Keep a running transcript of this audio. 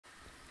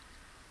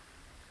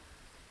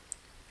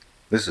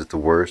This is the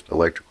worst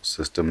electrical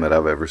system that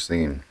I've ever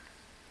seen.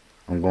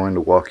 I'm going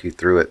to walk you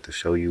through it to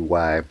show you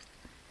why.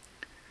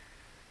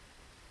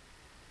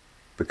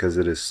 Because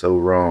it is so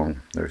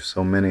wrong. There's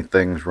so many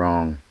things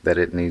wrong that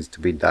it needs to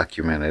be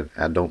documented.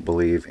 I don't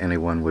believe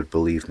anyone would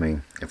believe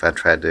me if I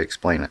tried to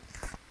explain it.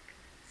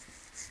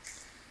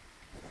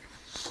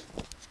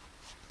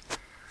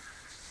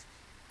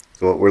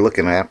 So what we're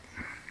looking at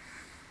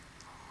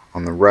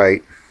on the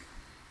right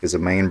is a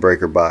main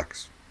breaker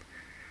box.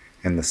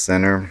 In the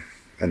center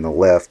and the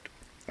left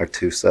are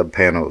two sub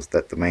panels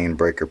that the main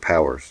breaker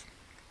powers.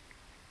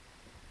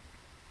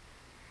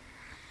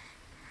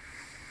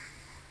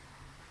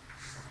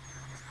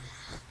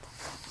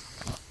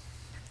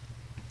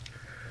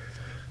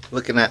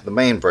 Looking at the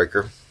main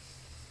breaker,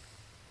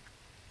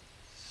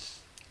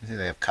 you see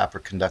they have copper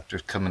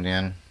conductors coming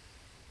in,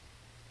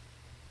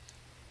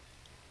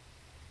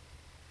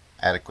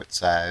 adequate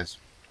size.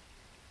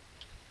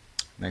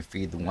 They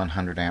feed the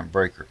 100 amp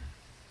breaker.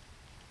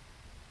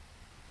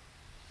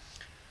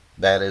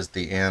 That is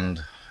the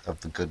end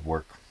of the good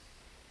work.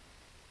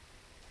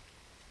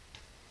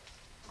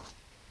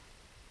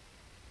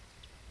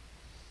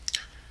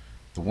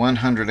 The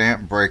 100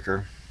 amp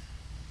breaker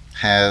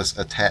has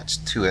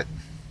attached to it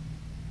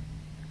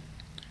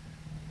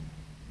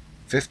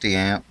 50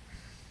 amp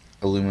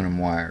aluminum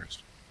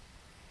wires.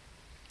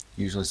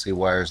 You usually see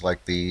wires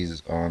like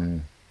these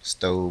on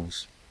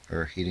stoves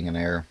or heating and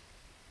air,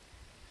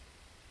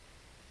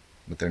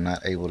 but they're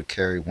not able to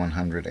carry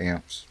 100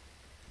 amps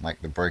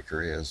like the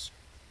breaker is.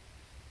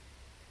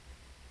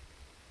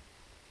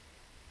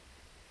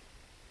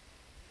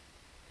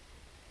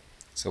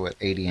 So at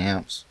 80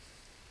 amps,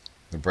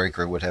 the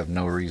breaker would have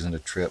no reason to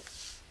trip.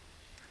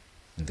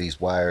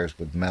 These wires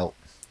would melt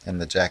and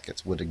the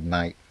jackets would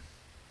ignite.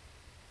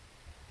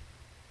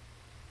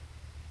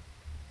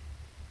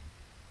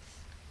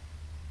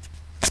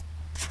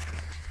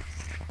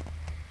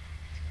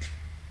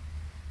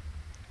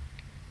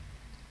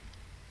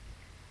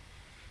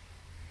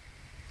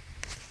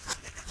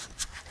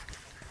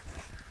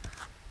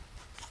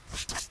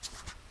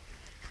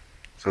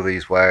 So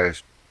these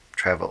wires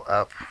travel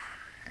up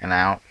and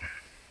out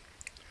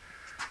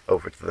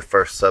over to the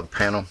first sub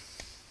panel.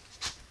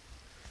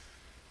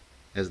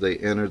 As they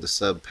enter the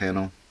sub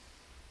panel,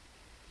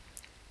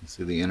 you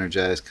see the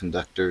energized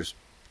conductors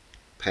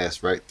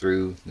pass right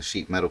through the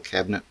sheet metal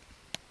cabinet.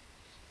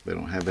 They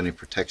don't have any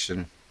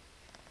protection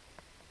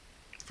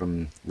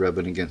from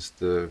rubbing against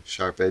the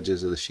sharp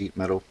edges of the sheet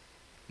metal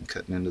and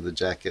cutting into the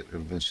jacket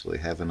and eventually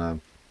having a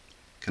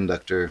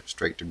conductor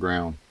straight to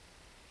ground.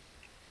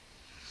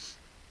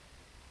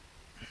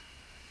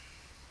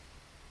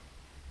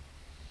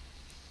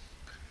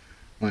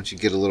 Once you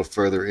get a little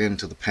further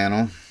into the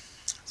panel,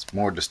 it's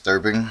more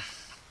disturbing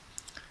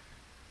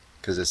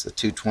because it's a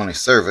 220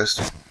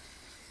 service.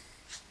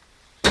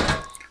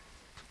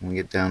 When we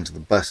get down to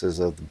the buses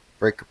of the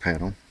breaker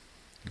panel,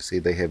 you see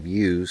they have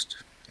used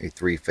a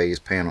 3-phase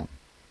panel.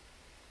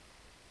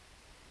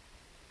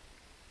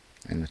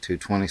 And the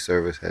 220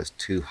 service has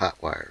 2 hot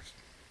wires.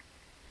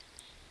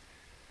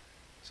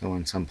 So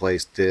when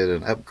someplace did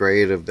an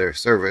upgrade of their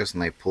service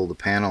and they pulled the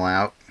panel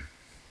out,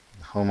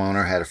 the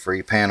homeowner had a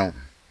free panel.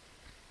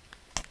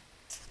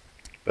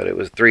 But it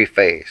was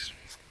 3-phase.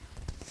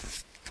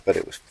 But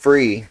it was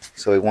free,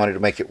 so he wanted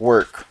to make it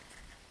work.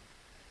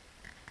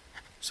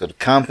 So to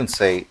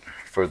compensate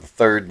for the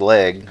third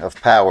leg of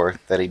power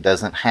that he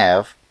doesn't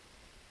have,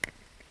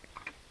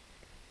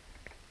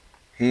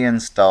 he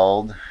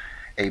installed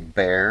a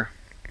bare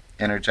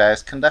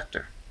energized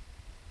conductor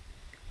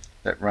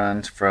that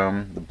runs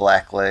from the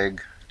black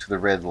leg to the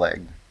red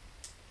leg.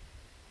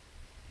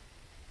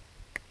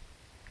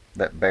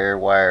 That bare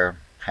wire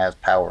has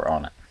power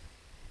on it.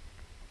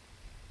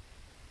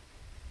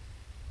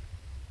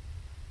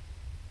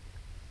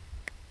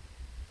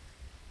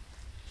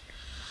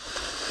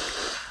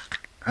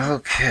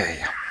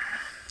 Okay,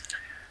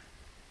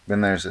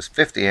 then there's this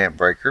 50 amp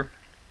breaker.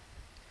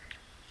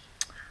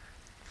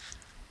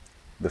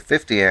 The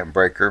 50 amp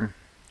breaker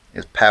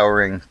is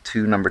powering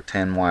 2 number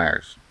 10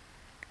 wires.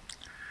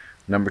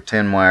 Number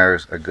 10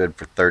 wires are good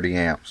for 30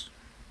 amps.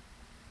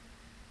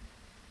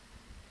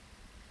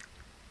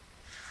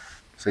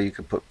 So you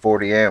could put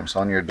 40 amps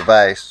on your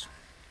device.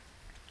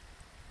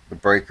 The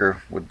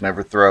breaker would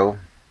never throw,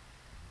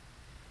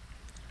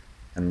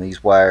 and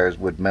these wires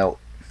would melt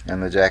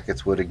and the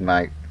jackets would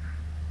ignite.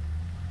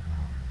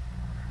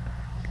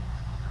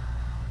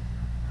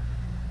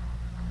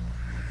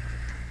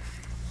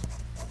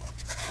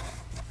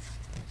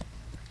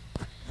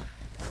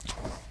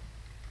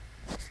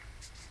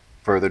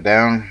 Further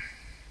down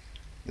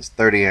is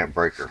 30 amp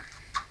breaker.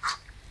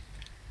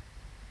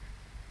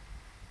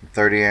 The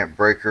 30 amp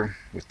breaker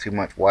with too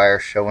much wire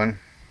showing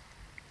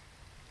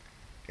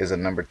is a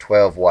number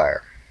 12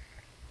 wire.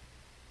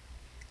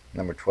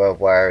 Number 12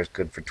 wire is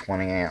good for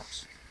 20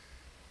 amps.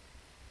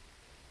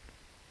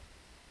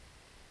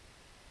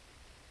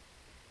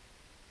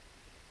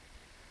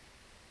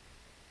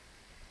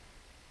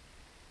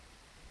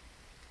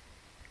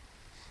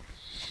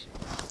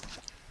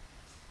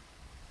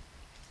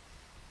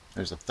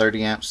 There's a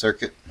 30 amp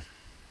circuit,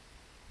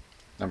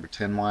 number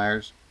 10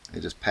 wires. It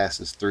just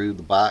passes through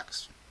the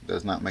box,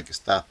 does not make a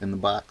stop in the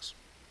box.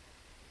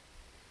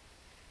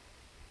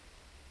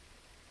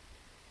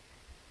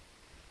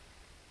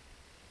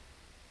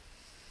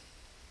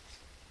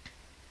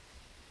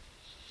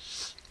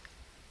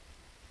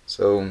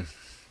 So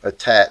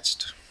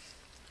attached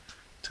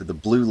to the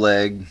blue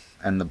leg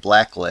and the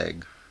black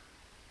leg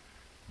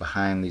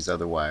behind these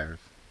other wires,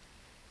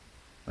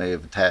 they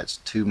have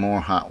attached 2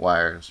 more hot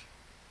wires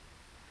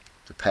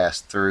to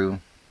pass through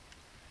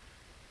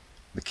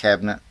the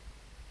cabinet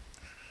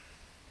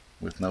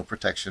with no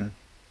protection,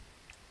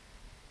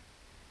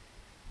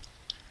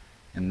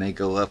 and they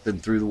go up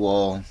and through the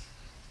wall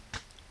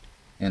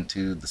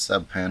into the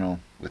sub panel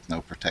with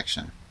no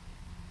protection.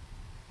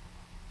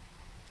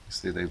 You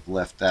see they've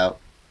left out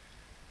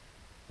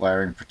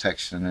wiring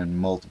protection in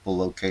multiple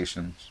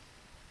locations,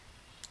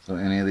 so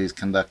any of these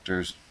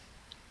conductors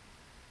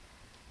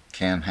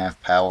can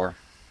have power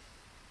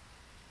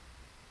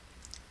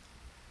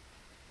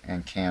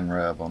and can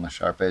rub on the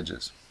sharp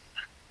edges.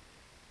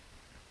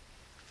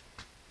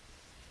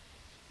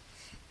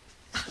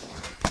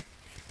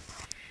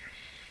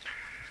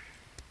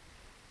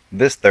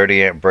 This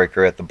 30 amp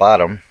breaker at the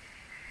bottom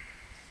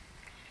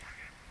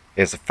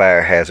is a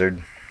fire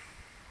hazard,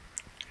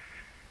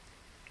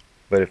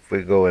 but if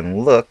we go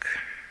and look,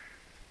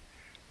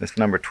 this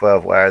number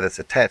 12 wire that's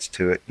attached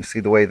to it, you see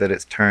the way that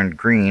it's turned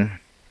green?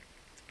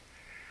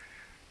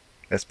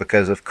 That's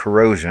because of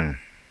corrosion.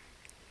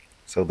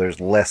 So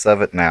there's less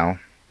of it now.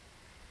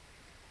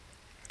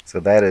 So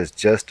that is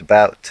just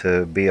about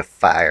to be a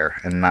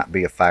fire and not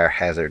be a fire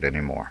hazard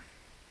anymore.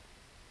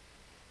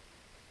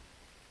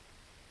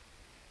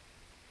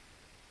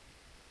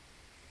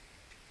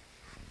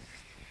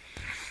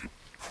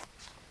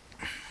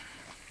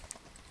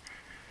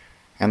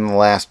 And the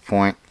last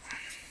point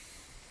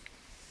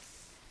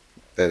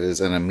that is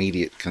an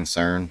immediate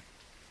concern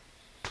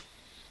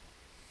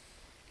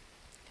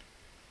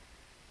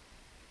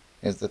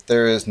is that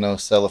there is no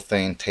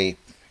cellophane tape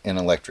in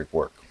electric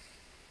work.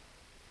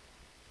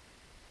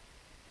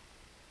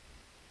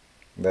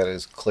 That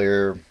is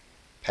clear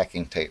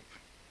packing tape.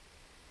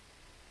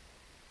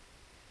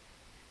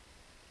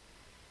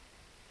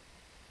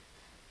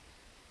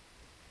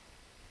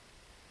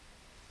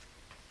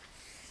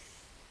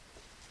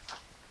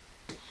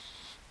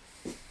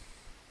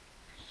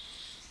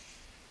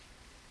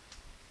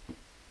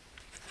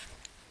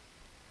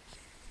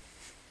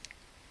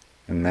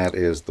 And that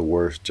is the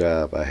worst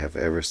job I have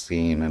ever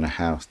seen in a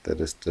house that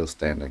is still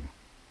standing.